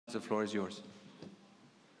The floor is yours.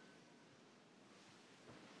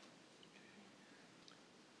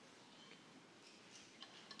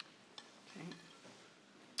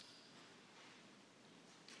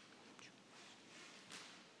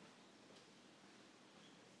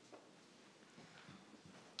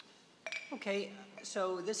 Okay,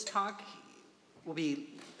 so this talk will be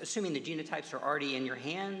assuming the genotypes are already in your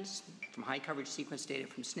hands from high coverage sequence data,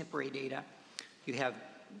 from SNP array data. You have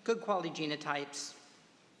good quality genotypes,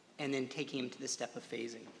 and then taking them to the step of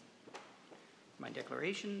phasing. My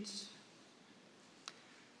declarations.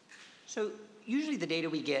 So usually the data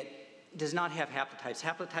we get does not have haplotypes.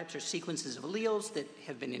 Haplotypes are sequences of alleles that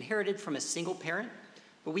have been inherited from a single parent,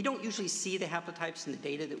 but we don't usually see the haplotypes in the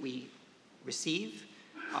data that we receive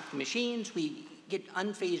off the machines. We get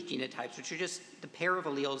unphased genotypes, which are just the pair of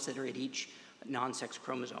alleles that are at each non-sex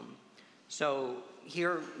chromosome. So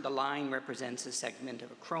here the line represents a segment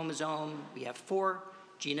of a chromosome. We have 4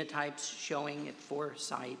 genotypes showing at 4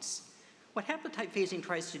 sites. What haplotype phasing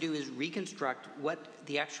tries to do is reconstruct what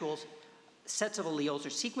the actual sets of alleles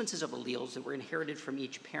or sequences of alleles that were inherited from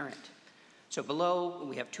each parent. So below,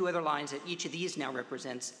 we have 2 other lines that each of these now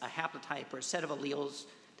represents a haplotype or a set of alleles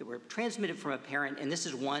that were transmitted from a parent, and this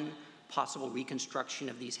is one possible reconstruction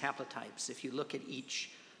of these haplotypes. If you look at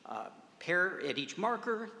each pair, at each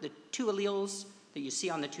marker, the 2 alleles that you see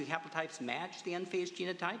on the 2 haplotypes match the unphased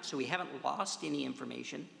genotype, so we haven't lost any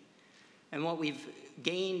information. And what we've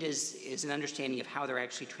gained is an understanding of how they're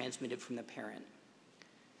actually transmitted from the parent.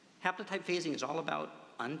 Haplotype phasing is all about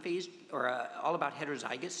unphased, or all about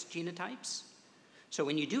heterozygous genotypes. So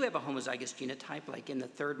when you do have a homozygous genotype, like in the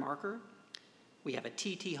 3rd marker, we have a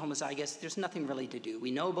TT homozygous, there's nothing really to do.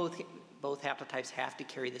 We know both haplotypes have to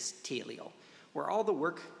carry this T allele. Where all the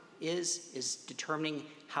work is determining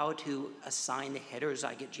how to assign the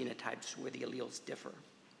heterozygote genotypes where the alleles differ.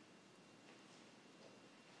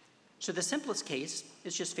 So the simplest case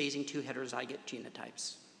is just phasing 2 heterozygote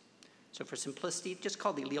genotypes. So for simplicity, just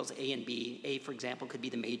call the alleles A and B. A, for example, could be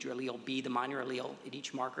the major allele, B, the minor allele at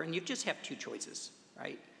each marker, and you just have 2 choices,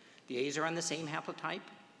 right? The A's are on the same haplotype,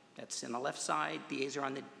 that's on the left side. The A's are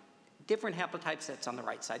on the different haplotypes, that's on the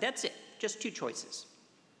right side. That's it, just 2 choices.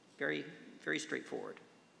 Very, very straightforward.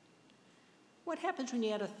 What happens when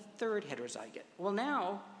you add a 3rd heterozygote? Well,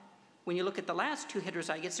 now, when you look at the last 2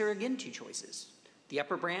 heterozygotes, there are again 2 choices. The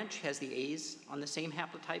upper branch has the A's on the same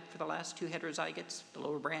haplotype for the last 2 heterozygotes. The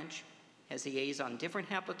lower branch has the A's on different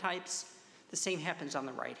haplotypes. The same happens on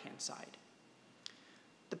the right-hand side.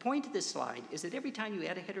 The point of this slide is that every time you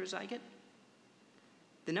add a heterozygote,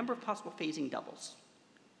 the number of possible phasing doubles.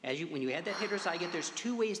 When you add that heterozygote, there's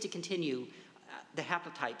 2 ways to continue the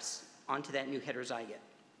haplotypes onto that new heterozygote.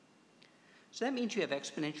 So that means you have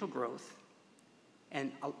exponential growth,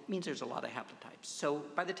 and it means there's a lot of haplotypes. So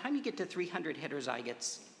by the time you get to 300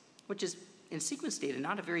 heterozygotes, which is in sequence data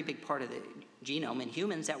not a very big part of the genome, in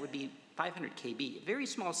humans that would be 500 kb, a very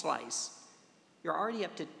small slice, you're already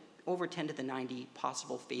up to over 10 to the 90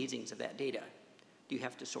 possible phasings of that data you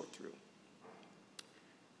have to sort through.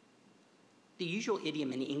 The usual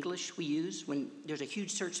idiom in English we use when there's a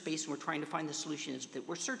huge search space and we're trying to find the solution is that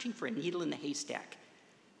we're searching for a needle in the haystack.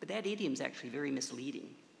 But that idiom is actually very misleading.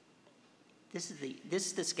 This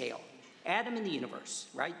is the scale. Atom in the universe,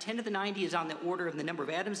 right? 10 to the 90 is on the order of the number of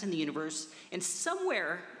atoms in the universe, and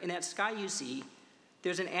somewhere in that sky you see,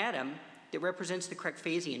 there's an atom that represents the correct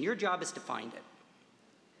phasing, and your job is to find it.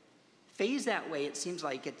 Phase that way, it seems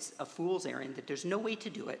like it's a fool's errand, that there's no way to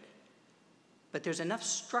do it. But there's enough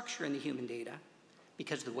structure in the human data,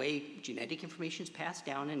 because of the way genetic information is passed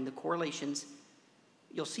down and the correlations,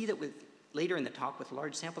 you'll see that later in the talk with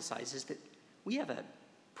large sample sizes that we have a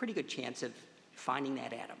pretty good chance of finding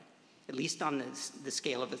that atom, at least on the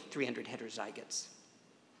scale of the 300 heterozygotes.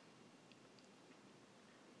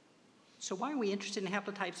 So why are we interested in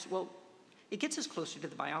haplotypes? Well, it gets us closer to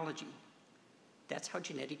the biology. That's how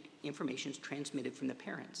genetic information is transmitted from the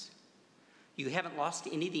parents. You haven't lost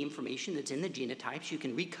any of the information that's in the genotypes. You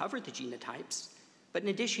can recover the genotypes. But in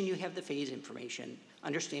addition, you have the phase information,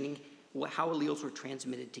 understanding how alleles were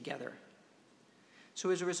transmitted together. So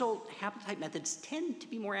as a result, haplotype methods tend to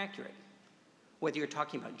be more accurate. Whether you're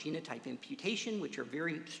talking about genotype imputation, which are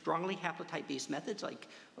very strongly haplotype-based methods, like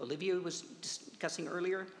Olivia was discussing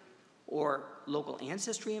earlier, or local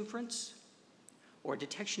ancestry inference, or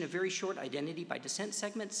detection of very short identity by descent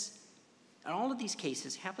segments. In all of these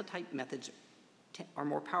cases, haplotype methods are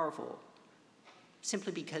more powerful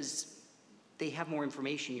simply because they have more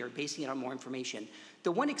information. You're basing it on more information.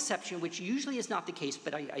 The one exception, which usually is not the case,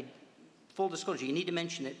 but full disclosure, you need to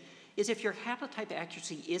mention it, is if your haplotype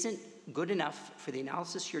accuracy isn't good enough for the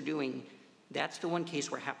analysis you're doing, that's the one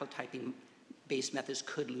case where haplotyping haplotype-based methods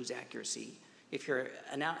could lose accuracy.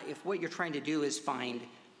 If what you're trying to do is find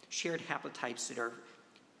shared haplotypes that are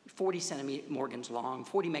 40 centimorgans long,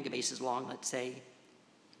 40 megabases long, let's say,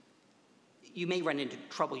 you may run into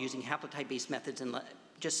trouble using haplotype-based methods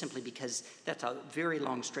just simply because that's a very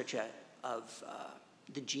long stretch of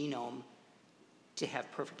the genome to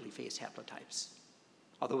have perfectly phased haplotypes.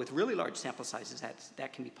 Although with really large sample sizes,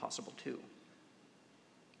 that can be possible too.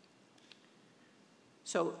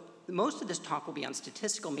 So most of this talk will be on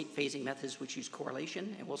statistical phasing methods which use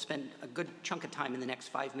correlation, and we'll spend a good chunk of time in the next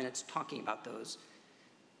 5 minutes talking about those.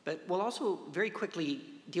 But we'll also very quickly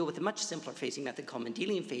deal with a much simpler phasing method called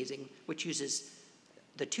Mendelian phasing, which uses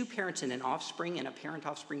the two parents in an offspring and a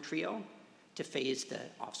parent-offspring trio to phase the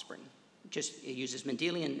offspring. It uses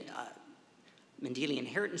Mendelian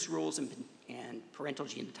inheritance rules and parental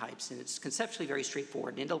genotypes, and it's conceptually very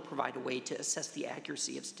straightforward, and it'll provide a way to assess the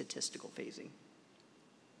accuracy of statistical phasing.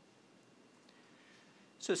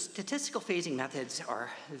 So statistical phasing methods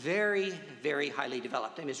are very, very highly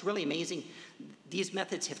developed. I mean, it's really amazing. These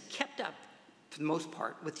methods have kept up, for the most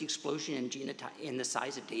part, with the explosion in the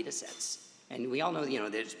size of data sets. And we all know,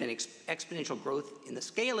 there's been exponential growth in the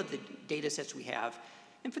scale of the data sets we have,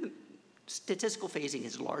 and for the statistical phasing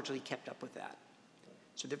has largely kept up with that.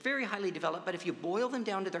 So they're very highly developed, but if you boil them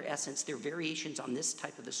down to their essence, they're variations on this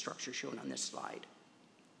type of a structure shown on this slide.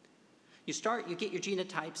 You get your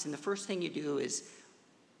genotypes, and the first thing you do is,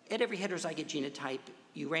 at every heterozygote genotype,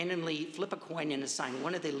 you randomly flip a coin and assign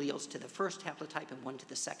one of the alleles to the first haplotype and one to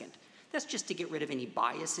the second. That's just to get rid of any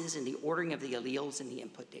biases in the ordering of the alleles in the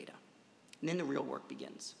input data. And then the real work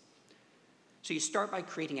begins. So you start by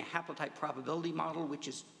creating a haplotype probability model, which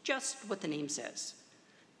is just what the name says.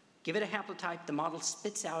 Give it a haplotype, the model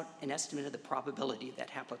spits out an estimate of the probability of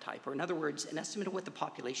that haplotype, or in other words, an estimate of what the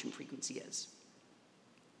population frequency is.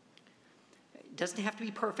 It doesn't have to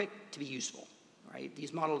be perfect to be useful. Right?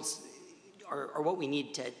 These models are what we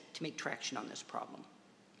need to make traction on this problem.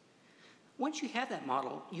 Once you have that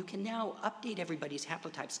model, you can now update everybody's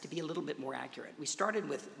haplotypes to be a little bit more accurate. We started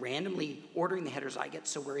with randomly ordering the heterozygotes,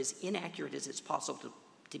 so we're as inaccurate as it's possible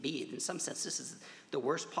to be. In some sense, this is the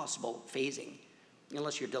worst possible phasing,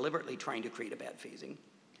 unless you're deliberately trying to create a bad phasing.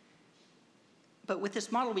 But with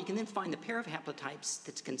this model, we can then find the pair of haplotypes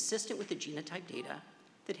that's consistent with the genotype data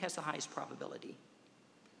that has the highest probability.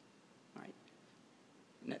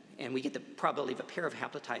 And we get the probability of a pair of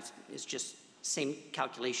haplotypes is just same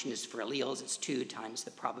calculation as for alleles. It's 2 times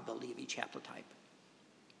the probability of each haplotype.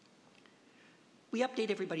 We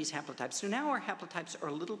update everybody's haplotypes. So now our haplotypes are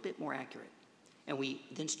a little bit more accurate. And we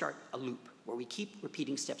then start a loop where we keep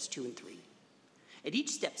repeating steps 2 and 3. At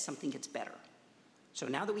each step, something gets better. So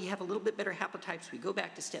now that we have a little bit better haplotypes, we go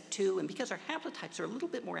back to step 2. And because our haplotypes are a little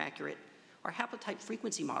bit more accurate, our haplotype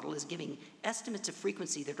frequency model is giving estimates of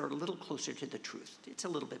frequency that are a little closer to the truth. It's a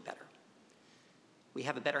little bit better. We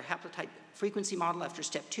have a better haplotype frequency model after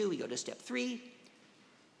step 2. We go to step 3.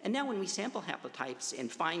 And now when we sample haplotypes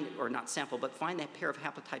and find, or not sample, but find that pair of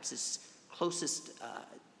haplotypes that's closest,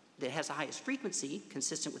 that has the highest frequency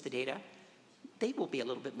consistent with the data, they will be a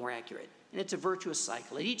little bit more accurate. And it's a virtuous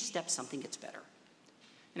cycle. At each step, something gets better.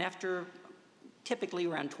 And after typically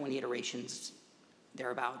around 20 iterations,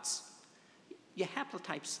 thereabouts, the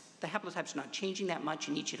haplotypes are not changing that much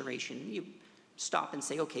in each iteration. You stop and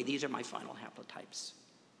say, okay, these are my final haplotypes.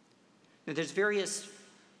 Now, there's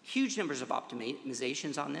huge numbers of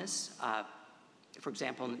optimizations on this. For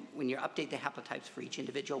example, when you update the haplotypes for each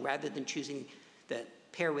individual, rather than choosing the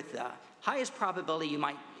pair with the highest probability, you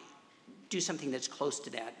might do something that's close to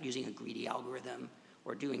that using a greedy algorithm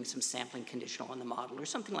or doing some sampling conditional on the model or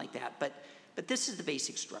something like that. But this is the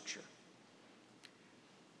basic structure.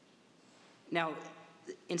 Now,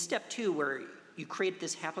 in step 2, where you create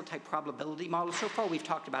this haplotype probability model, so far we've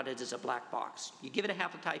talked about it as a black box. You give it a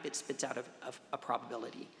haplotype, it spits out a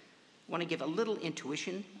probability. I want to give a little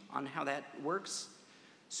intuition on how that works.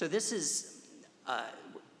 So this is,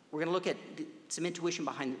 we're going to look at some intuition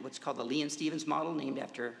behind what's called the Lee and Stevens model, named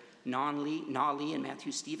after Na Lee and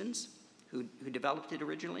Matthew Stevens, who developed it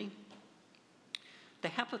originally. The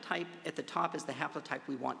haplotype at the top is the haplotype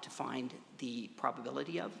we want to find the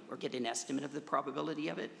probability of, or get an estimate of the probability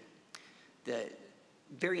of it. The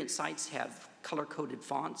variant sites have color-coded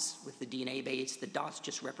fonts with the DNA base. The dots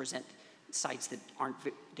just represent sites that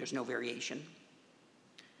there's no variation.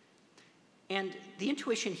 And the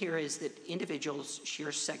intuition here is that individuals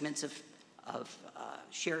share segments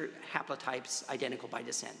share haplotypes identical by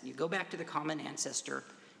descent. You go back to the common ancestor,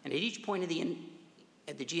 and at each point of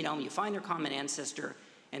the genome, you find their common ancestor,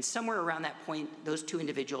 and somewhere around that point, those two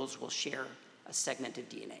individuals will share a segment of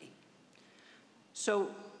DNA. So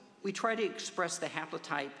we try to express the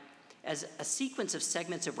haplotype as a sequence of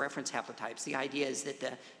segments of reference haplotypes. The idea is that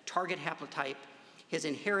the target haplotype has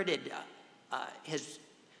inherited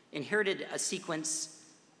a sequence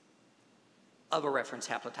of a reference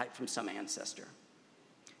haplotype from some ancestor.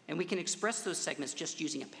 And we can express those segments just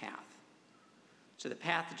using a path. So the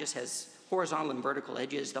path just has horizontal and vertical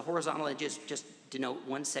edges. The horizontal edges just denote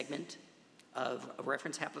one segment of a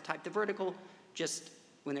reference haplotype. The vertical, just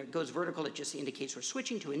when it goes vertical, it just indicates we're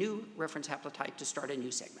switching to a new reference haplotype to start a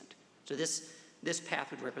new segment. So this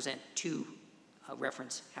path would represent two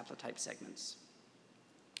reference haplotype segments.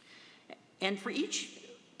 And for each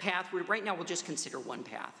path, right now we'll just consider one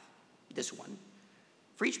path, this one.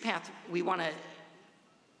 For each path, we want to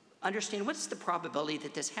understand what's the probability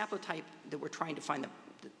that this haplotype that we're trying to find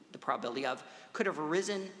the probability of could have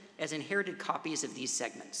arisen as inherited copies of these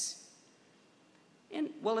segments. And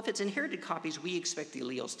well, if it's inherited copies, we expect the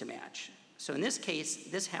alleles to match. So in this case,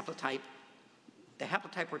 this haplotype, the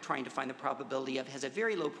haplotype we're trying to find the probability of has a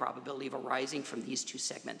very low probability of arising from these two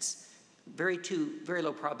segments. Very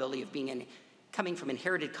low probability of coming from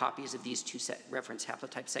inherited copies of these two reference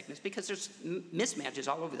haplotype segments because there's mismatches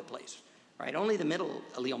all over the place, right? Only the middle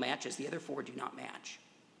allele matches, the other four do not match.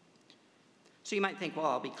 So you might think, well,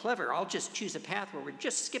 I'll be clever. I'll just choose a path where we're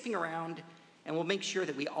just skipping around and we'll make sure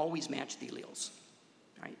that we always match the alleles,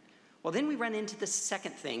 right? Well, then we run into the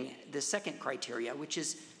second thing, the second criteria, which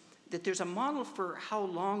is that there's a model for how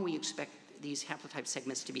long we expect these haplotype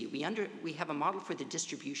segments to be. We have a model for the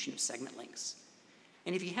distribution of segment lengths.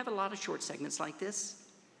 And if you have a lot of short segments like this,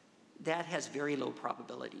 that has very low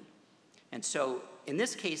probability. And so in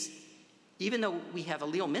this case, even though we have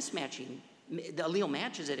allele mismatching, the allele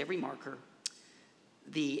matches at every marker,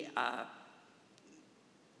 it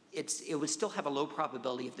would still have a low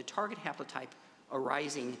probability of the target haplotype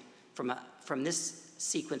arising from this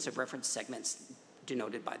sequence of reference segments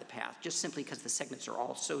denoted by the path, just simply because the segments are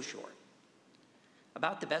all so short.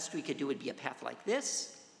 About the best we could do would be a path like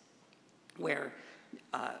this, where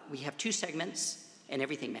we have two segments and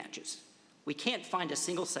everything matches. We can't find a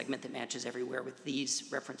single segment that matches everywhere with these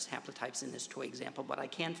reference haplotypes in this toy example, but I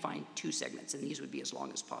can find two segments, and these would be as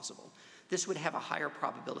long as possible. This would have a higher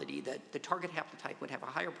probability, that the target haplotype would have a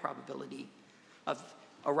higher probability of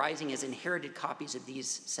arising as inherited copies of these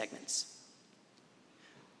segments.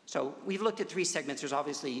 So we've looked at three segments. There's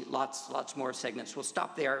obviously lots more segments. We'll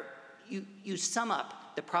stop there. You sum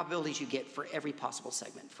up the probabilities you get for every possible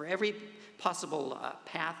segment. For every possible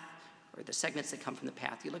path, or the segments that come from the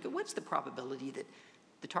path, you look at what's the probability that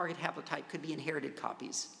the target haplotype could be inherited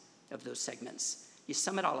copies of those segments. You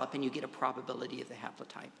sum it all up and you get a probability of the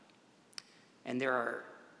haplotype. And there are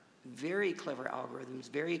very clever algorithms,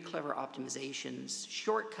 very clever optimizations,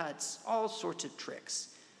 shortcuts, all sorts of tricks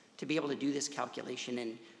to be able to do this calculation.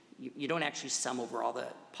 And you don't actually sum over all the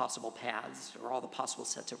possible paths or all the possible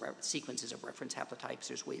sets of sequences of reference haplotypes.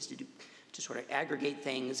 There's ways to sort of aggregate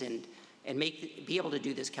things and be able to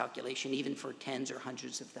do this calculation even for tens or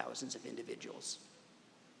hundreds of thousands of individuals.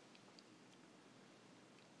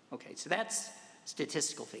 Okay, so that's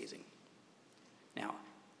statistical phasing. Now,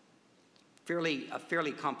 a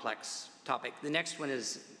fairly complex topic. The next one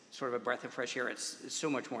is sort of a breath of fresh air. It's so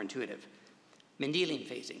much more intuitive. Mendelian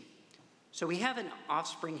phasing. So we have an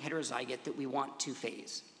offspring heterozygote that we want to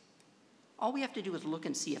phase. All we have to do is look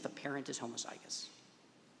and see if a parent is homozygous.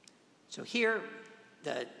 So here,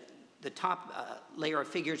 the top layer of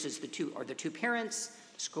figures is the two parents.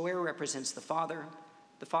 The square represents the father.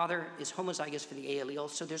 The father is homozygous for the A allele,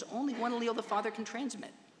 so there's only one allele the father can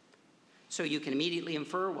transmit. So you can immediately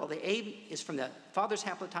infer, well, the A is from the father's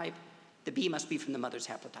haplotype, the B must be from the mother's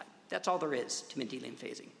haplotype. That's all there is to Mendelian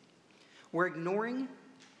phasing. We're ignoring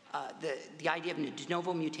the idea of a de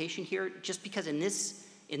novo mutation here, just because in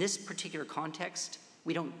this particular context,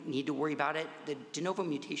 we don't need to worry about it. The de novo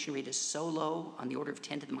mutation rate is so low, on the order of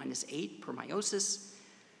 10 to the minus 8 per meiosis,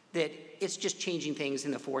 that it's just changing things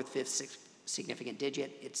in the fourth, fifth, sixth significant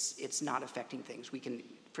digit. It's not affecting things. We can,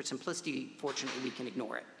 for simplicity, fortunately, we can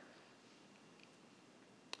ignore it.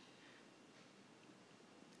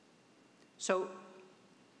 So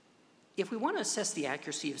if we want to assess the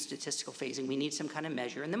accuracy of statistical phasing, we need some kind of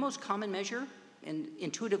measure. And the most common measure, and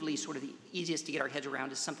intuitively sort of the easiest to get our heads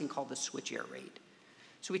around, is something called the switch error rate.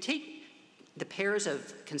 So we take the pairs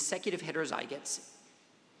of consecutive heterozygotes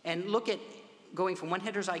and look at going from one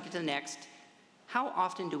heterozygote to the next, how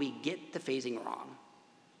often do we get the phasing wrong?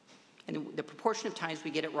 And the proportion of times we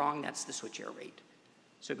get it wrong, that's the switch error rate.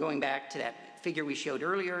 So going back to that figure we showed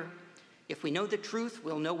earlier, if we know the truth,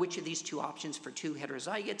 we'll know which of these two options for two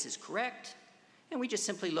heterozygotes is correct, and we just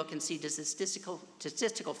simply look and see, does the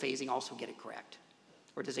statistical phasing also get it correct,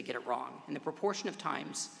 or does it get it wrong? And the proportion of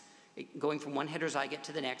times going from one heterozygote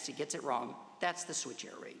to the next, it gets it wrong. That's the switch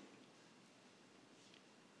error rate.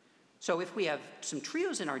 So if we have some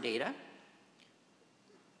trios in our data,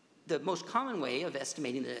 the most common way of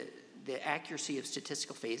estimating the accuracy of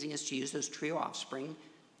statistical phasing is to use those trio offspring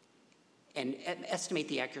and estimate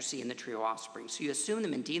the accuracy in the trio offspring. So you assume the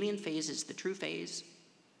Mendelian phase is the true phase,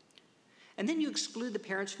 and then you exclude the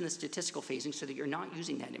parents from the statistical phasing so that you're not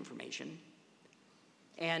using that information.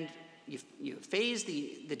 And you phase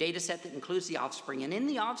the data set that includes the offspring, and in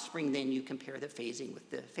the offspring then you compare the phasing with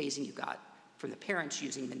the phasing you got from the parents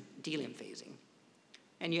using Mendelian phasing.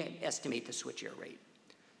 And you estimate the switch error rate.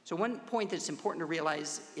 So one point that's important to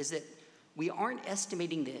realize is that we aren't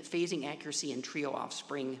estimating the phasing accuracy in trio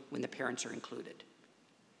offspring when the parents are included.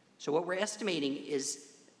 So what we're estimating is,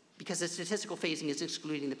 because the statistical phasing is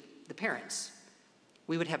excluding the parents,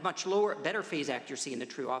 we would have much better phase accuracy in the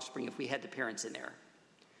trio offspring if we had the parents in there.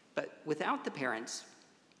 But without the parents,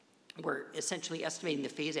 we're essentially estimating the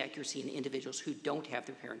phase accuracy in individuals who don't have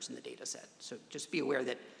their parents in the data set. So just be aware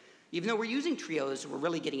that even though we're using trios, we're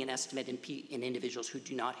really getting an estimate in individuals who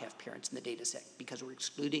do not have parents in the data set because we're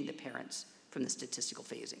excluding the parents from the statistical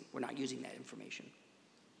phasing. We're not using that information.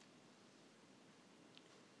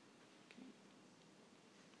 Okay.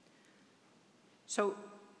 So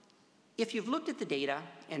if you've looked at the data,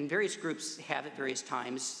 and various groups have at various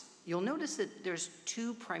times, you'll notice that there's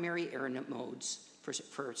two primary error modes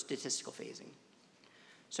for statistical phasing.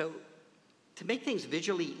 So to make things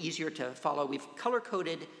visually easier to follow, we've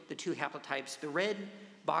color-coded the two haplotypes. The red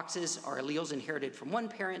boxes are alleles inherited from one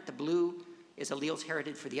parent. The blue is alleles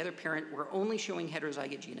inherited for the other parent. We're only showing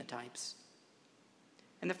heterozygote genotypes.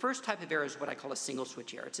 And the first type of error is what I call a single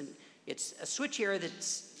switch error. It's a switch error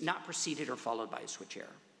that's not preceded or followed by a switch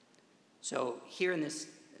error. So here in this,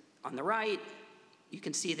 on the right, you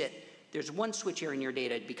can see that there's one switch error in your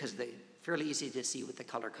data because they're fairly easy to see with the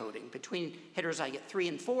color coding. Between heterozygote 3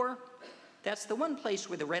 and 4, that's the one place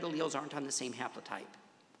where the red alleles aren't on the same haplotype.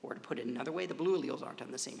 Or to put it another way, the blue alleles aren't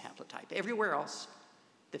on the same haplotype. Everywhere else,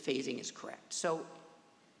 the phasing is correct. So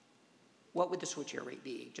what would the switch error rate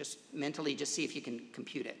be? Just mentally, just see if you can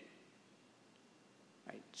compute it.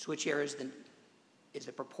 Right. Switch error is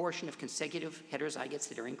the proportion of consecutive heterozygotes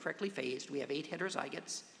that are incorrectly phased. We have 8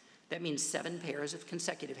 heterozygotes. That means 7 pairs of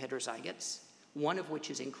consecutive heterozygotes, one of which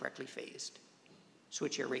is incorrectly phased.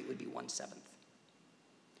 Switch error rate would be 1/7.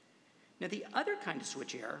 Now the other kind of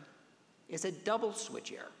switch error is a double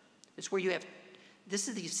switch error. It's where you have, this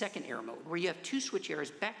is the second error mode, where you have 2 switch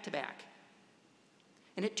errors back to back.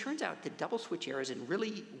 And it turns out that double switch errors in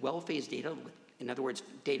really well-phased data, in other words,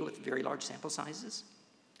 data with very large sample sizes,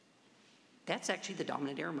 that's actually the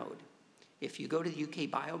dominant error mode. If you go to the UK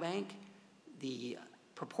Biobank, the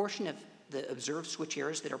proportion of the observed switch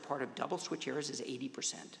errors that are part of double switch errors is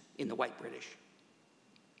 80% in the white British.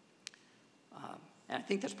 And I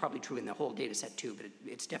think that's probably true in the whole data set too, but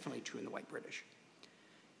it's definitely true in the white British.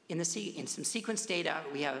 In some sequence data,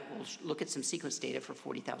 we'll look at some sequence data for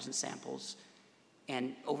 40,000 samples,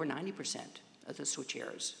 and over 90% of the switch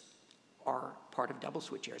errors are part of double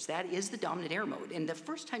switch errors. That is the dominant error mode. And the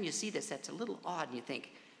first time you see this, that's a little odd, and you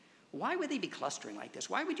think, why would they be clustering like this?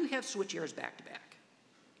 Why would you have switch errors back to back?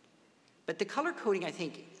 But the color coding, I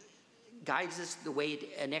think, guides us the way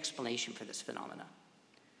to an explanation for this phenomena.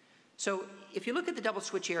 So if you look at the double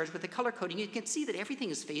switch errors with the color coding, you can see that everything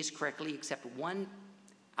is phased correctly except one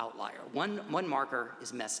outlier. One marker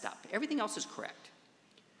is messed up. Everything else is correct.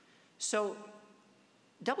 So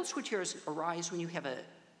double switch errors arise when you have a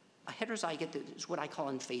heterozygote that is what I call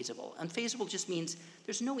unphasable. Unphasable just means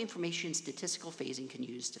there's no information statistical phasing can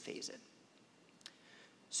use to phase it.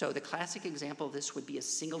 So the classic example of this would be a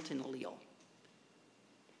singleton allele.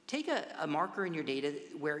 Take a marker in your data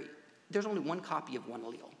where there's only one copy of one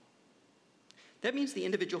allele. That means the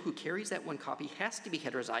individual who carries that one copy has to be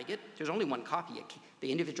heterozygote. There's only one copy.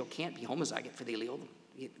 The individual can't be homozygote for the allele.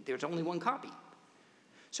 There's only one copy.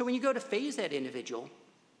 So when you go to phase that individual,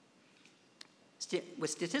 with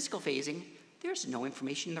statistical phasing, there's no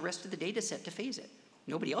information in the rest of the data set to phase it.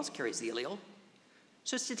 Nobody else carries the allele.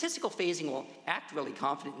 So statistical phasing will act really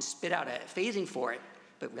confident and spit out a phasing for it,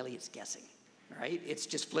 but really it's guessing, right? It's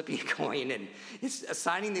just flipping a coin and it's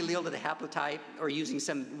assigning the allele to the haplotype or using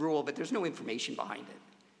some rule, but there's no information behind it.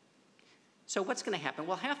 So what's going to happen?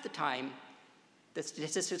 Well, half the time, the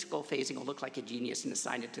statistical phasing will look like a genius and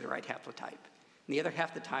assign it to the right haplotype. And the other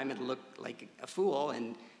half the time, it'll look like a fool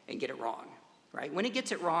and get it wrong, right? When it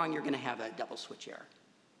gets it wrong, you're going to have a double switch error,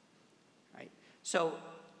 right? So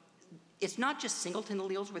it's not just singleton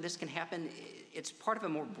alleles where this can happen. It's part of a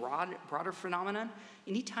more broader phenomenon.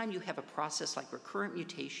 Anytime you have a process like recurrent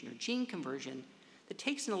mutation or gene conversion that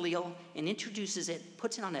takes an allele and introduces it,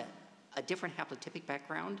 puts it on a different haplotypic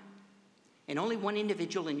background, and only one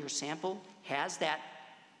individual in your sample has that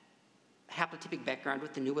haplotypic background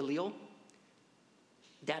with the new allele,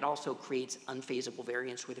 that also creates unphasable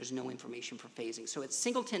variance where there's no information for phasing. So it's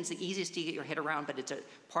singleton's the easiest to get your head around, but it's a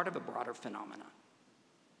part of a broader phenomena.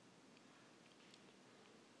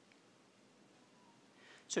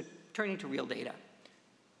 So turning to real data.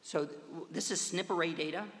 So this is SNP array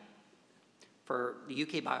data for the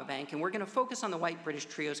UK Biobank, and we're going to focus on the white British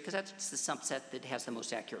trios because that's the subset that has the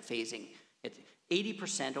most accurate phasing. It's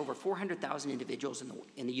 80%, over 400,000 individuals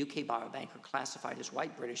in the UK Biobank are classified as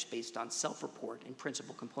white British based on self-report and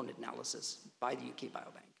principal component analysis by the UK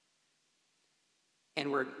Biobank.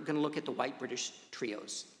 And we're going to look at the white British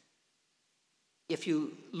trios. If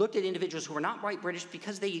you looked at individuals who are not white British,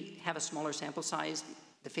 because they have a smaller sample size,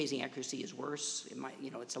 the phasing accuracy is worse. It might,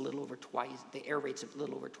 it's a little over twice, the error rate's a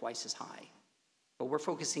little over twice as high. But we're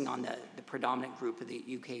focusing on the predominant group of the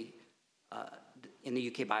UK, in the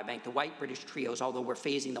UK Biobank, the white British trios, although we're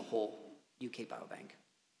phasing the whole UK Biobank.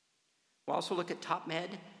 We'll also look at top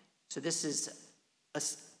med. So this is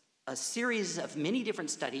a series of many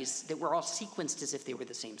different studies that were all sequenced as if they were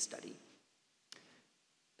the same study.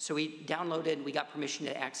 So we got permission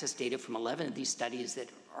to access data from 11 of these studies that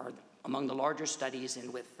are among the larger studies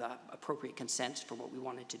and with appropriate consents for what we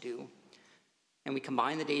wanted to do. And we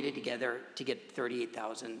combined the data together to get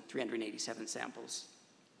 38,387 samples.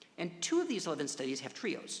 And 2 of these 11 studies have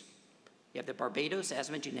trios. You have the Barbados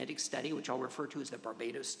Asthma Genetics Study, which I'll refer to as the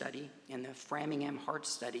Barbados Study, and the Framingham Heart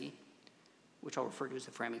Study, which I'll refer to as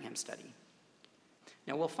the Framingham Study.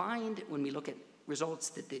 Now we'll find when we look at results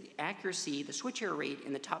that the accuracy, the switch error rate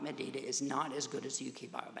in the top med data is not as good as the UK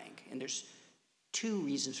Biobank. And there's 2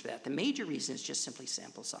 reasons for that. The major reason is just simply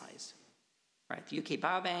sample size. Right? The UK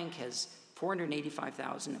Biobank has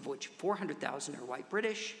 485,000, of which 400,000 are white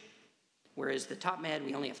British, whereas the top med,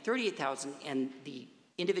 we only have 38,000, and the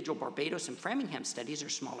individual Barbados and Framingham studies are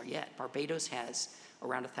smaller yet. Barbados has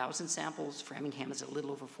around 1,000 samples, Framingham has a little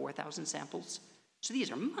over 4,000 samples. So these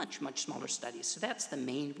are much, much smaller studies. So that's the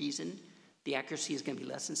main reason the accuracy is going to be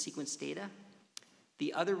less than sequence data.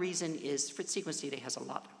 The other reason is sequence data has a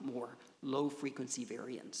lot more low frequency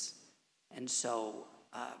variance. And so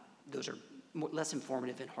those are less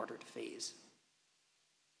informative and harder to phase.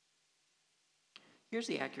 Here's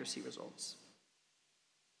the accuracy results.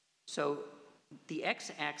 So the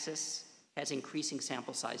x-axis has increasing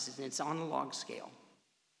sample sizes, and it's on the log scale.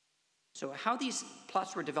 So how these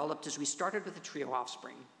plots were developed is we started with a trio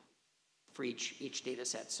offspring for each data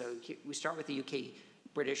set. So we start with the UK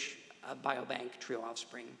British Biobank trio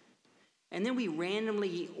offspring. And then we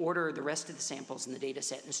randomly order the rest of the samples in the data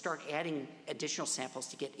set and start adding additional samples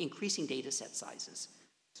to get increasing data set sizes.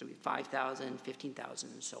 So we have 5,000, 15,000,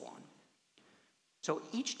 and so on. So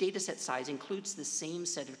each data set size includes the same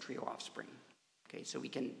set of trio offspring. Okay, so we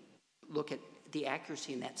can look at the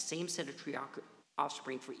accuracy in that same set of trio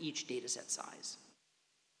offspring for each data set size.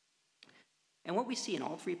 And what we see in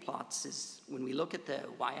all 3 plots is when we look at the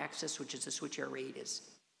y-axis, which is the switch error rate,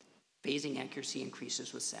 is phasing accuracy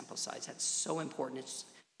increases with sample size. That's so important. It's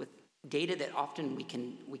with data that often we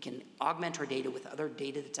can augment our data with other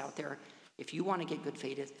data that's out there. If you want to get good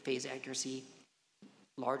phase accuracy,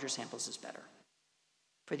 larger samples is better.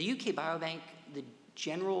 For the UK Biobank, the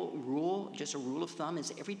general rule, just a rule of thumb,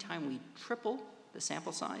 is every time we triple the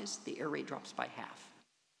sample size, the error rate drops by half.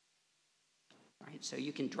 Right? So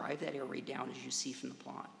you can drive that error rate down as you see from the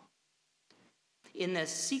plot. In the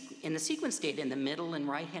sequence data in the middle and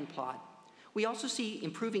right-hand plot, we also see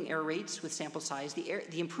improving error rates with sample size.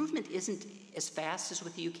 The improvement isn't as fast as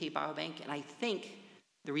with the UK Biobank, and I think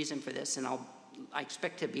the reason for this, and I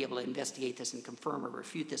expect to be able to investigate this and confirm or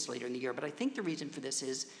refute this later in the year, but I think the reason for this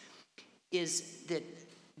is that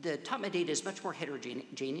the top med data is much more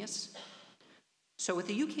heterogeneous. So with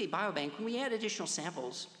the UK Biobank, when we add additional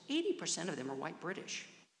samples, 80% of them are white British.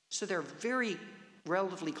 So they're very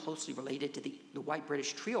relatively closely related to the white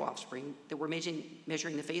British trio offspring that we're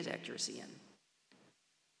measuring the phase accuracy in.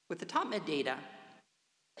 With the top med data,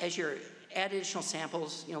 as you add additional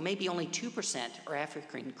samples, maybe only 2% are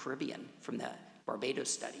African Caribbean from the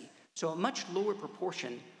Barbados study. So a much lower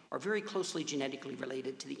proportion are very closely genetically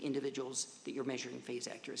related to the individuals that you're measuring phase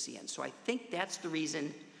accuracy in. So I think that's the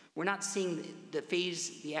reason we're not seeing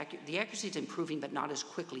the accuracy is improving, but not as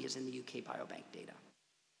quickly as in the UK Biobank data.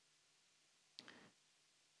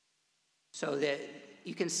 So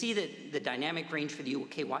you can see that the dynamic range for the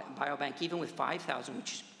UK Biobank, even with 5,000,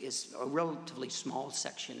 which is a relatively small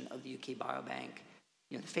section of the UK Biobank,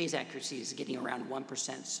 the phase accuracy is getting around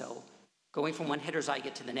 1%. So going from one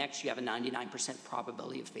heterozygote to the next, you have a 99%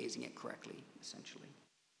 probability of phasing it correctly, essentially.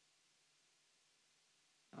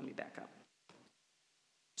 Let me back up.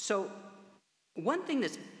 So one thing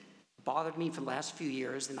that's bothered me for the last few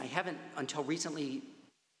years, and I haven't until recently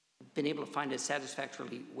been able to find a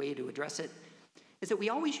satisfactory way to address it, is that we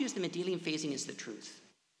always use the Mendelian phasing as the truth.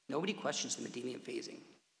 Nobody questions the Mendelian phasing.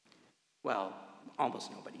 Well,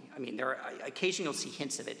 almost nobody. I mean, occasionally you'll see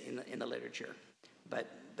hints of it in the literature, but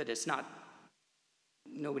it's not,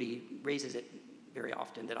 nobody raises it very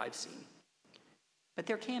often that I've seen. But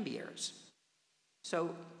there can be errors.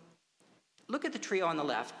 So look at the trio on the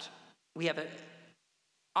left. We have an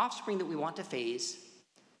offspring that we want to phase,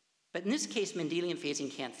 but in this case, Mendelian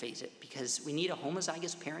phasing can't phase it because we need a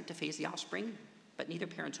homozygous parent to phase the offspring, but neither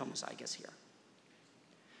parent's homozygous here.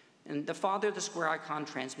 And the father, the square icon,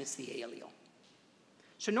 transmits the A allele.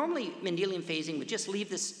 So normally, Mendelian phasing would just leave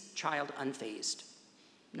this child unphased.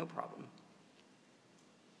 No problem.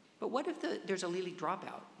 But what if there's allelic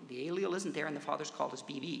dropout? The A allele isn't there and the father's called as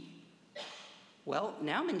BB. Well,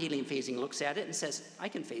 now Mendelian phasing looks at it and says, I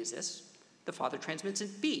can phase this. The father transmits an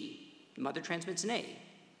B, the mother transmits an A.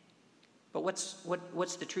 But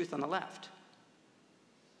what's the truth on the left?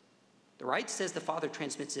 The right says the father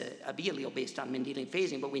transmits a B allele based on Mendelian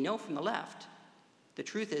phasing, but we know from the left, the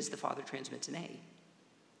truth is the father transmits an A.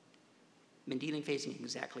 Mendelian phasing is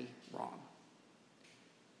exactly wrong.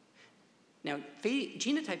 Now,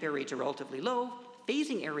 genotype error rates are relatively low,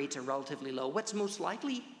 phasing error rates are relatively low. What's most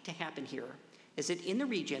likely to happen here is that in the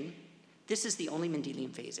region, this is the only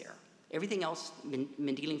Mendelian phase error. Everything else,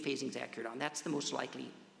 Mendelian phasing is accurate on. That's the most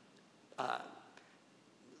likely,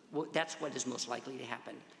 that's what is most likely to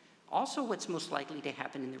happen. Also, what's most likely to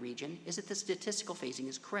happen in the region is that the statistical phasing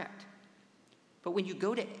is correct. But when you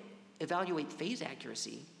go to evaluate phase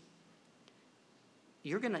accuracy,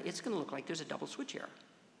 it's gonna look like there's a double switch error,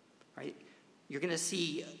 right? You're gonna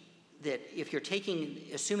see that if you're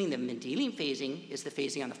assuming the Mendelian phasing is the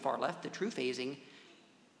phasing on the far left, the true phasing,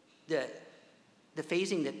 the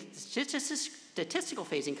phasing that the statistical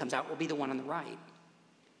phasing comes out will be the one on the right.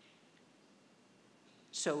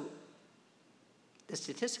 So the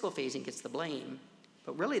statistical phasing gets the blame,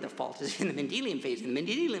 but really the fault is in the Mendelian phasing. The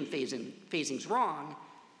Mendelian phasing's wrong,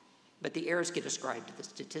 but the errors get ascribed to the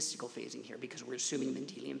statistical phasing here because we're assuming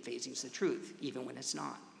Mendelian phasing is the truth, even when it's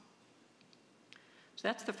not. So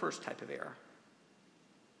that's the first type of error.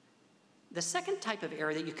 The second type of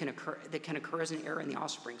error that can occur as an error in the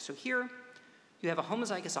offspring. So here, you have a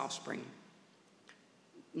homozygous offspring.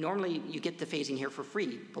 Normally, you get the phasing here for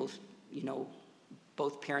free.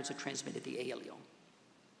 Both parents have transmitted the A allele.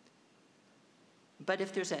 But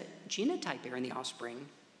if there's a genotype error in the offspring,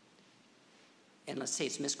 and let's say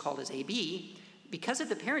it's miscalled as AB, because of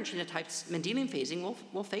the parent genotype's Mendelian phasing,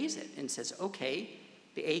 we'll phase it and says, okay,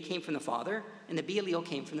 the A came from the father and the B allele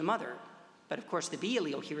came from the mother. But of course, the B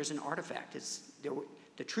allele here is an artifact.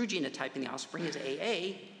 The true genotype in the offspring is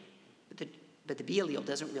AA, but the B allele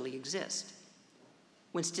doesn't really exist.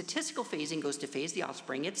 When statistical phasing goes to phase the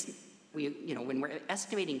offspring, when we're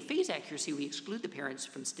estimating phase accuracy, we exclude the parents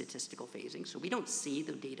from statistical phasing, so we don't see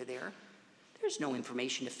the data there. There's no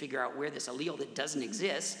information to figure out where this allele that doesn't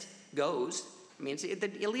exist goes. I mean, the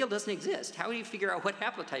allele doesn't exist. How do you figure out what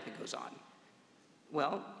haplotype it goes on?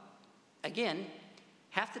 Well, again,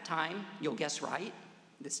 half the time you'll guess right.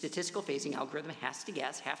 The statistical phasing algorithm has to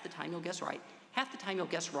guess. Half the time you'll guess right. Half the time you'll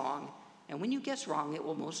guess wrong. And when you guess wrong, it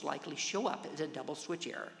will most likely show up as a double switch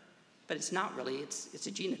error. But it's not really, it's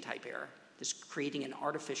a genotype error, just creating an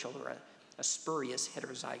artificial or a spurious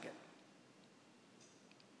heterozygote.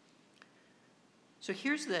 So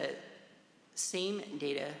here's the same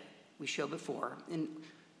data we showed before. And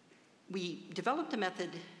we developed a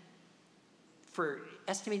method for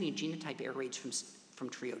estimating genotype error rates from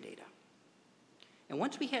trio data. And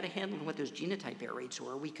once we had a handle on what those genotype error rates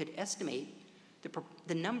were, we could estimate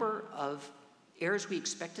the number of errors we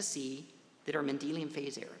expect to see that are Mendelian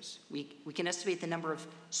phase errors. We can estimate the number of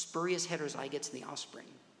spurious heterozygotes in the offspring,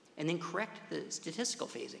 and then correct the statistical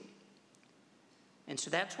phasing. And so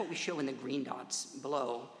that's what we show in the green dots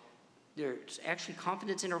below. There's actually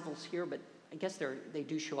confidence intervals here, but I guess they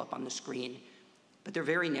do show up on the screen, but they're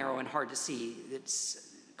very narrow and hard to see.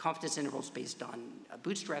 It's confidence intervals based on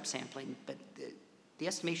bootstrap sampling, but the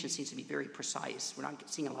estimation seems to be very precise. We're not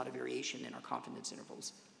seeing a lot of variation in our confidence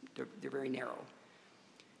intervals. They're very narrow.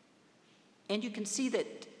 And you can see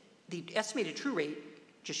that the estimated true rate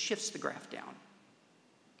just shifts the graph down.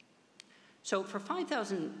 So for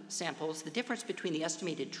 5,000 samples, the difference between the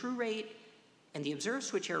estimated true rate and the observed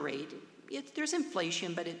switch error rate, there's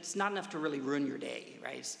inflation, but it's not enough to really ruin your day,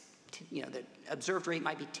 right? The observed rate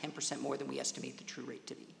might be 10% more than we estimate the true rate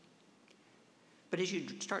to be. But as you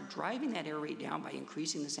start driving that error rate down by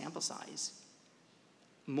increasing the sample size,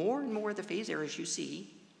 more and more of the phase errors you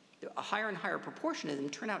see a higher and higher proportion of them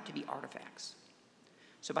turn out to be artifacts.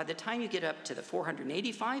 So by the time you get up to the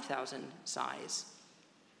 485,000 size,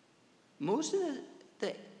 most of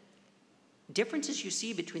the differences you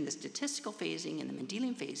see between the statistical phasing and the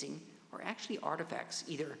Mendelian phasing are actually artifacts,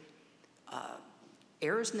 either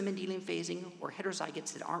errors in the Mendelian phasing or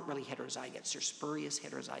heterozygotes that aren't really heterozygotes. They're spurious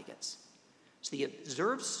heterozygotes. So the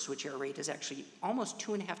observed switch error rate is actually almost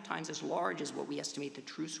 2.5 times as large as what we estimate the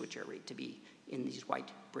true switch error rate to be in these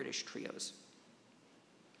white British trios.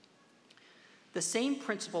 The same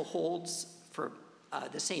principle holds for,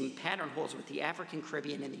 the same pattern holds with the African,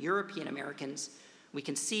 Caribbean, and the European Americans. We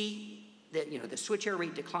can see that the switch error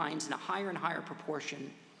rate declines in a higher and higher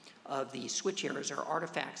proportion of the switch errors are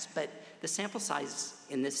artifacts, but the sample size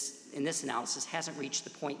in this analysis hasn't reached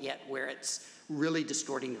the point yet where it's really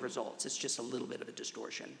distorting the results. It's just a little bit of a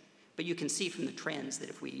distortion. But you can see from the trends that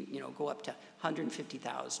if we go up to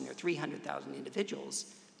 150,000 or 300,000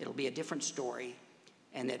 individuals, it'll be a different story,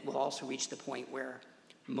 and that we'll also reach the point where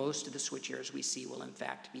most of the switch errors we see will in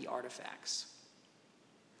fact be artifacts.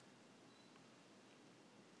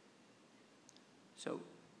 So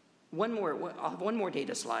I'll have one more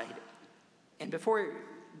data slide. And before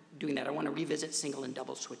doing that, I want to revisit single and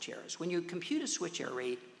double switch errors. When you compute a switch error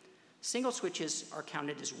rate, single switches are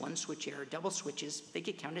counted as one switch error. Double switches, they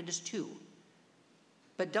get counted as two.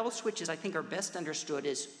 But double switches, I think, are best understood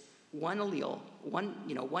as one allele, one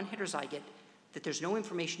heterozygote, that there's no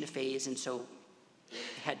information to phase, and so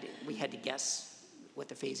we had to guess what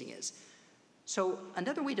the phasing is. So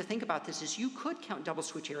another way to think about this is you could count double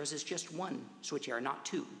switch errors as just one switch error, not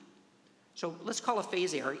two. So let's call a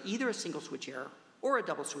phase error either a single switch error or a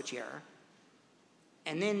double switch error.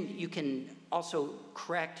 And then you can also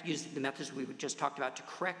use the methods we just talked about to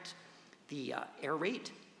correct the error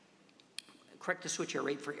rate, correct the switch error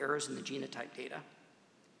rate for errors in the genotype data.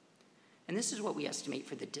 And this is what we estimate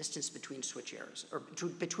for the distance between switch errors, or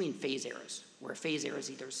between phase errors, where a phase error is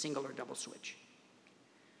either a single or double switch.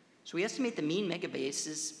 So we estimate the mean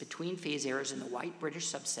megabases between phase errors in the white British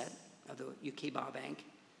subset of the UK biobank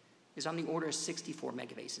is on the order of 64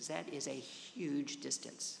 megabases. That is a huge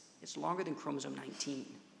distance. It's longer than chromosome 19.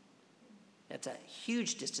 That's a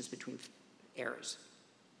huge distance between errors.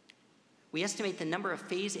 We estimate the number of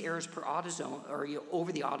phase errors per autosome, or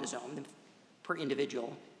over the autosome per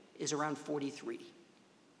individual, is around 43.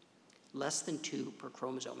 Less than 2 per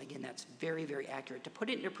chromosome. Again, that's very, very accurate. To put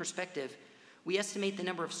it into perspective, we estimate the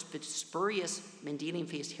number of spurious Mendelian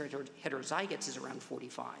phased heterozygotes is around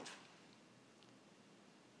 45.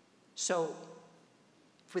 So,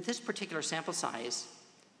 with this particular sample size,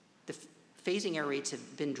 the phasing error rates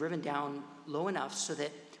have been driven down low enough so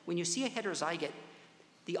that when you see a heterozygote,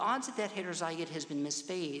 the odds that that heterozygote has been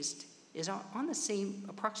misphased is on the same,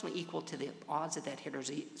 approximately equal to the odds that that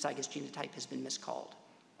heterozygous genotype has been miscalled.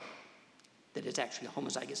 That it's actually a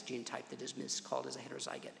homozygous genotype that is miscalled as a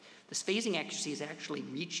heterozygote. This phasing accuracy has actually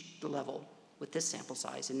reached the level with this sample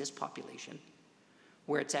size in this population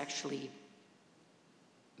where it's actually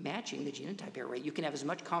matching the genotype error rate. You can have as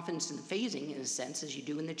much confidence in the phasing, in a sense, as you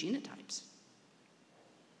do in the genotypes.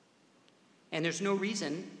 And there's no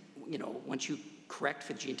reason, once you correct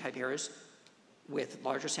for the genotype errors, with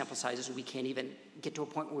larger sample sizes, we can't even get to a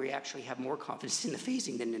point where we actually have more confidence in the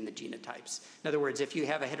phasing than in the genotypes. In other words, if you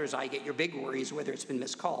have a heterozygote, your big worry is whether it's been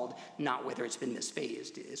miscalled, not whether it's been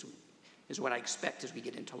misphased, is what I expect as we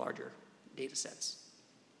get into larger data sets.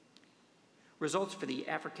 Results for the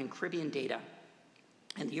African Caribbean data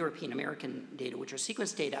and the European American data, which are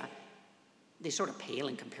sequence data, they sort of pale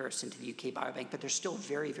in comparison to the UK Biobank, but they're still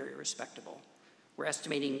very, very respectable. We're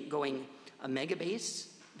estimating going a megabase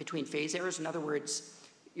between phase errors. In other words,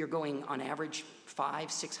 you're going on average 500,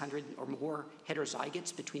 600 or more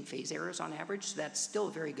heterozygotes between phase errors on average. So that's still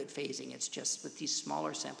very good phasing. It's just with these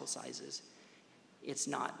smaller sample sizes, it's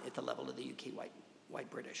not at the level of the UK white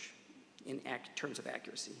British in terms of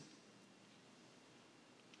accuracy.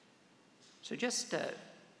 So just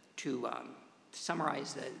to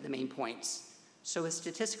summarize the main points. So with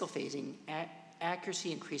statistical phasing,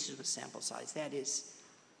 accuracy increases with sample size. That is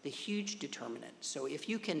the huge determinant. So if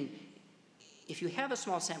you have a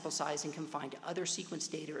small sample size and can find other sequence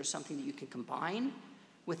data or something that you can combine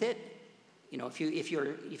with it, if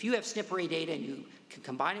you have SNP array data and you can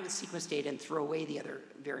combine it with sequence data and throw away the other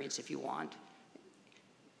variants if you want,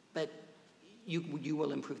 but you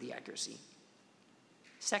will improve the accuracy.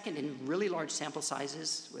 Second, in really large sample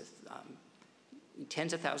sizes with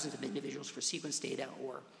tens of thousands of individuals for sequence data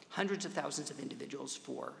or hundreds of thousands of individuals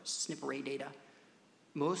for SNP array data,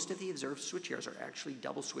 most of the observed switch errors are actually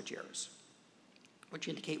double switch errors, which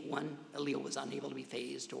indicate one allele was unable to be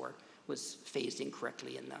phased or was phased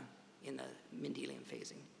incorrectly in the Mendelian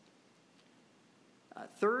phasing.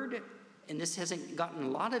 Third, and this hasn't gotten a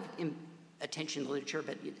lot of attention in the literature,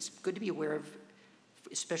 but it's good to be aware of,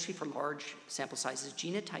 especially for large sample sizes,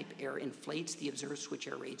 genotype error inflates the observed switch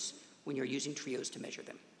error rates when you're using trios to measure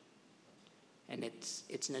them. And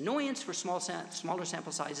it's an annoyance for smaller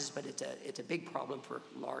sample sizes, but it's a big problem for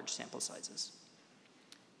large sample sizes.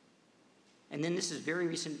 And then this is very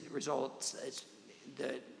recent results.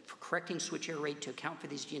 For correcting switch error rate to account for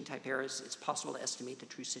these genotype errors, it's possible to estimate the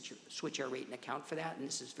true switch error rate and account for that. And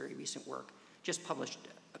this is very recent work, just published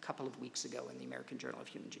a couple of weeks ago in the American Journal of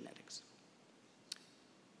Human Genetics.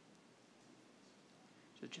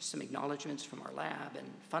 So just some acknowledgments from our lab and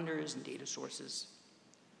funders and data sources.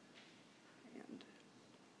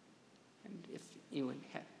 And if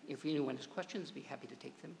anyone has questions, I'd be happy to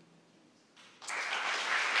take them.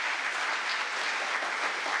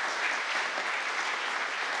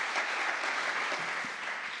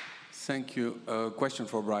 Thank you. Question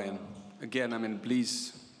for Brian. Again,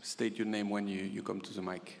 please state your name when you come to the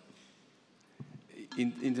mic.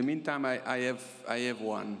 In the meantime, I have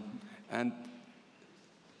one. And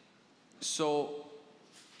so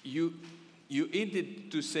you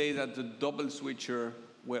hinted to say that the double switcher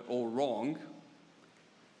were all wrong.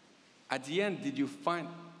 At the end,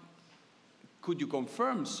 could you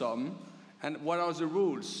confirm some? And what are the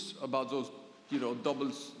rules about those,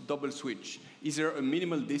 double switch? Is there a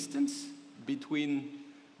minimal distance between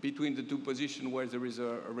the two positions where there is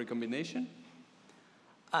a recombination?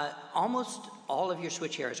 Almost all of your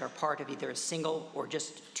switch errors are part of either a single or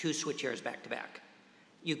just two switch errors back to back.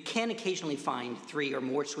 You can occasionally find 3 or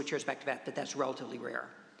more switch errors back to back, but that's relatively rare.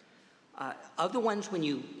 Of the ones when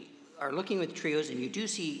you are looking with trios and you do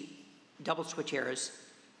see double switch errors,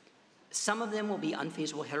 some of them will be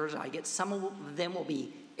unphasable heterozygotes, some of them will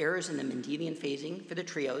be errors in the Mendelian phasing for the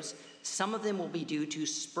trios, some of them will be due to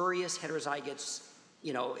spurious heterozygotes,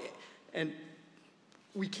 and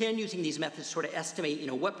we can, using these methods, sort of estimate,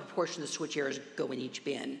 what proportion of the switch errors go in each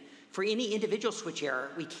bin. For any individual switch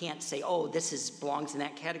error, we can't say, oh, this belongs in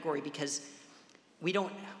that category, because we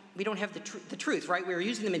don't have the truth, right? We're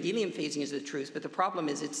using the Mendelian phasing as the truth, but the problem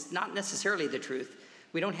is it's not necessarily the truth.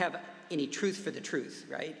 We don't have any truth for the truth,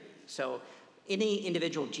 right? So any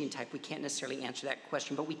individual genotype, we can't necessarily answer that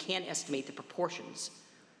question, but we can estimate the proportions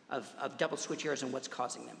of double switch errors and what's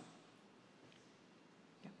causing them.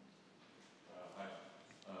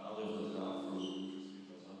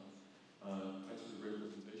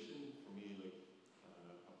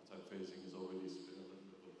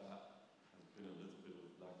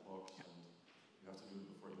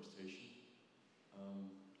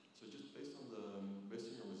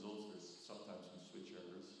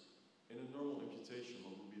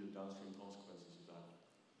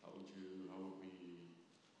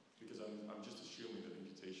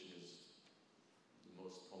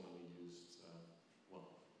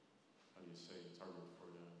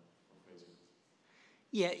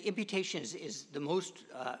 Yeah, imputation is the most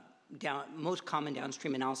common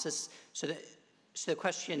downstream analysis. So the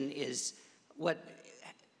question is, what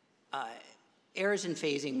errors in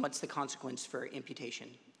phasing? What's the consequence for imputation?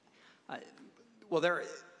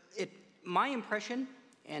 My impression,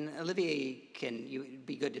 and Olivier you'd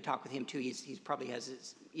be good to talk with him too. He probably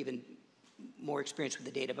has even more experience with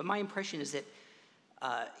the data. But my impression is that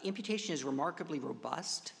imputation is remarkably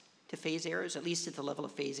robust to phase errors, at least at the level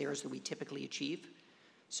of phase errors that we typically achieve.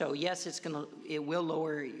 So yes, it will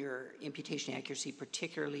lower your imputation accuracy,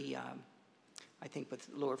 particularly I think with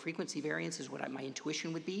lower frequency variance is what my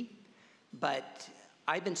intuition would be. But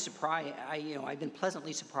I've been surprised. I've been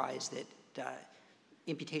pleasantly surprised that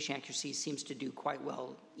imputation accuracy seems to do quite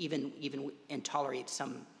well, even and tolerate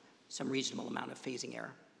some reasonable amount of phasing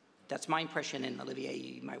error. That's my impression, and Olivier,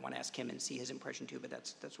 you might want to ask him and see his impression too. But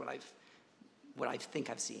that's what I think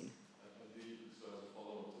I've seen.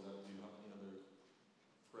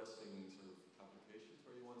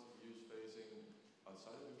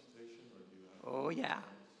 Oh, yeah.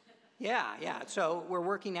 Yeah. So we're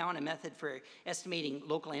working now on a method for estimating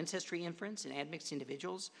local ancestry inference in admixed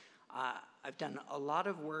individuals. I've done a lot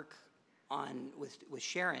of work with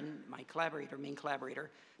Sharon, my main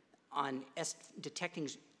collaborator, on detecting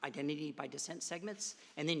identity by descent segments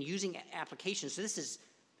and then using applications. So this is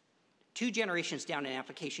 2 generations down in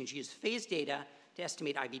applications. You use phase data to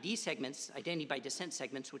estimate IVD segments, identity by descent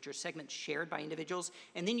segments, which are segments shared by individuals.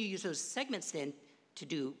 And then you use those segments then to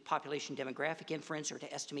do population demographic inference or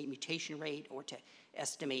to estimate mutation rate or to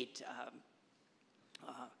estimate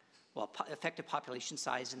effective population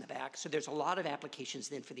size in the back. So there's a lot of applications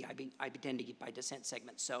then for the identity by descent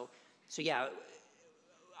segment. So yeah,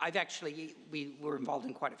 we were involved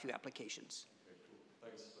in quite a few applications. Okay, cool.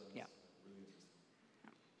 Thanks. Yeah. Really interesting.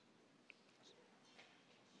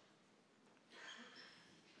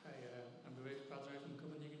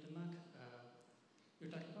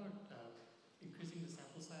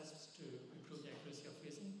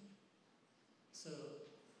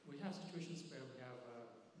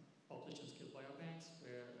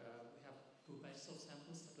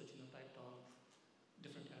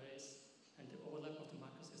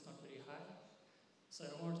 So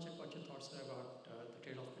I want to check what your thoughts are about the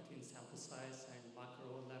trade-off between sample size and marker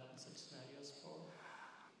overlap in such scenarios for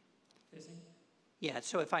phasing. Yeah,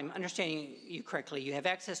 so if I'm understanding you correctly, you have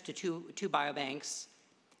access to two biobanks,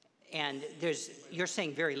 and you're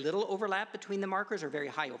saying very little overlap between the markers or very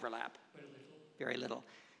high overlap? Very little. Very little.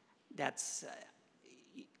 That's,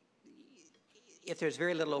 if there's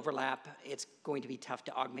very little overlap, it's going to be tough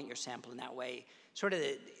to augment your sample in that way. Sort of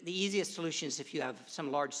the easiest solution is if you have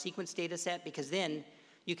some large sequence data set, because then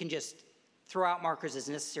you can just throw out markers as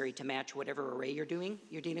necessary to match whatever array you're dealing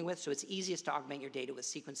with. So it's easiest to augment your data with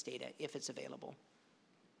sequence data if it's available.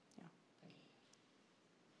 Yeah.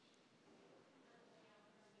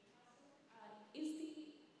 Is the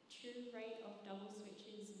true rate of double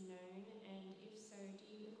switches known, and if so, do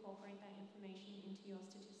you incorporate that information into your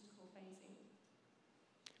statistical phasing?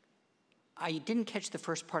 I didn't catch the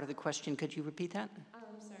first part of the question. Could you repeat that?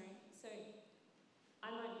 Sorry. So I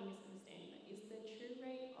might be misunderstanding, but is the true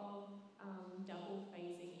rate of double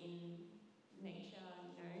phasing in nature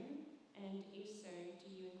known? And if so, do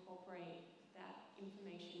you incorporate that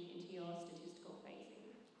information into your statistical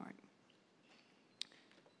phasing? All right.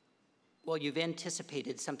 Well, you've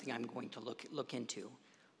anticipated something I'm going to look into.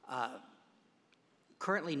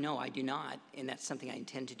 Currently, no, I do not, and that's something I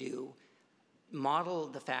intend to do. Model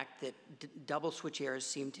the fact that double switch errors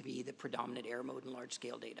seem to be the predominant error mode in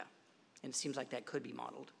large-scale data. And it seems like that could be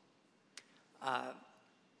modeled.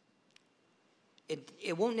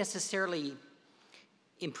 It won't necessarily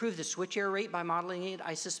improve the switch error rate by modeling it,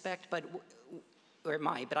 I suspect, or it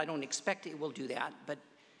might, but I don't expect it will do that. But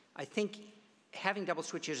I think having double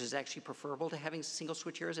switch errors is actually preferable to having single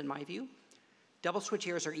switch errors in my view. Double switch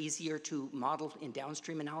errors are easier to model in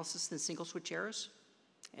downstream analysis than single switch errors.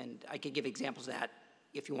 And I could give examples of that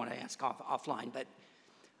if you want to ask offline. But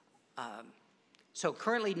so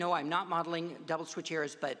currently, no, I'm not modeling double switch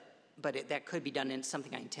errors, but that could be done, and it's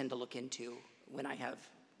something I intend to look into when I have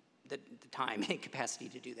the time and capacity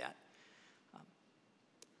to do that.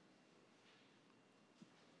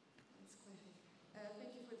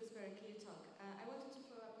 Thank you for this very clear talk. I wanted to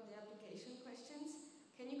follow up on the application questions.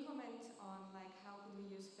 Can you comment on how could we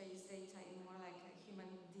use phase data in more human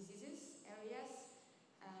diseases areas?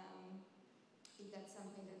 If that's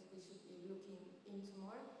something that we should be looking into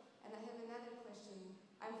more. And I have another question.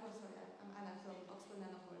 I'm Anna from Oxford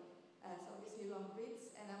Nanopore. So obviously long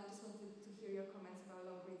grids, and I just wanted to hear your comments about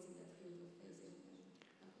long grids in that field of phasing.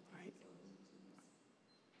 Right.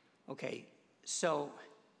 Okay, so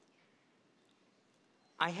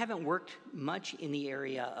I haven't worked much in the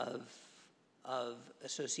area of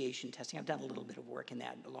association testing. I've done a little bit of work in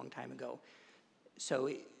that a long time ago. So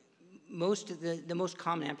the most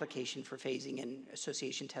common application for phasing and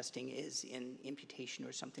association testing is in imputation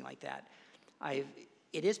or something like that.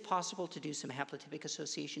 It is possible to do some haplotypic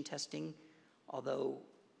association testing, although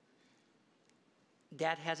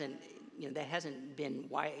that hasn't been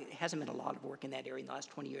a lot of work in that area in the last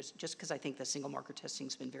 20 years, just because I think the single marker testing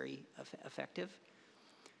has been very effective.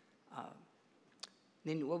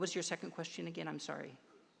 Then what was your second question again? I'm sorry.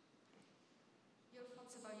 Your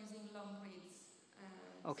thoughts about using long grids.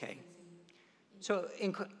 Okay. So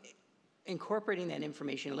incorporating that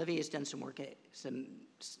information, Olivia has done some work,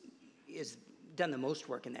 has done the most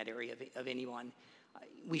work in that area of anyone.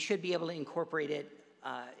 We should be able to incorporate it.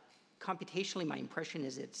 Computationally, my impression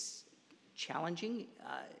is it's challenging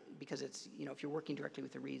because it's, if you're working directly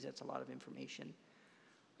with the reads, that's a lot of information.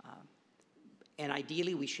 And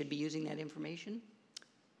ideally, we should be using that information.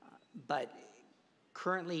 But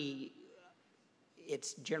currently,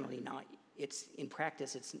 it's generally not. In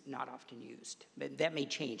practice, it's not often used. But that may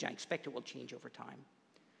change. I expect it will change over time.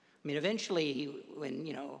 I mean, eventually, when,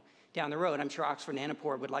 down the road, I'm sure Oxford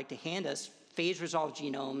Nanopore would like to hand us phase-resolved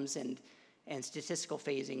genomes, and statistical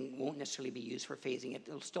phasing won't necessarily be used for phasing.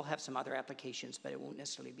 It'll still have some other applications, but it won't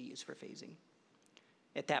necessarily be used for phasing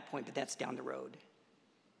at that point, but that's down the road.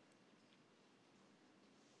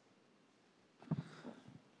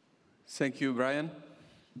 Thank you, Brian.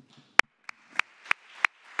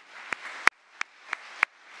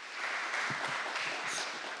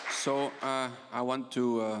 So I want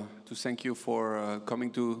to thank you for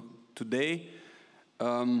coming today.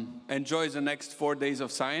 Enjoy the next 4 days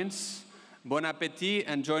of science. Bon appétit,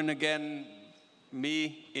 and join again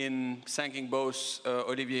me in thanking both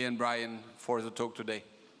Olivier and Brian for the talk today.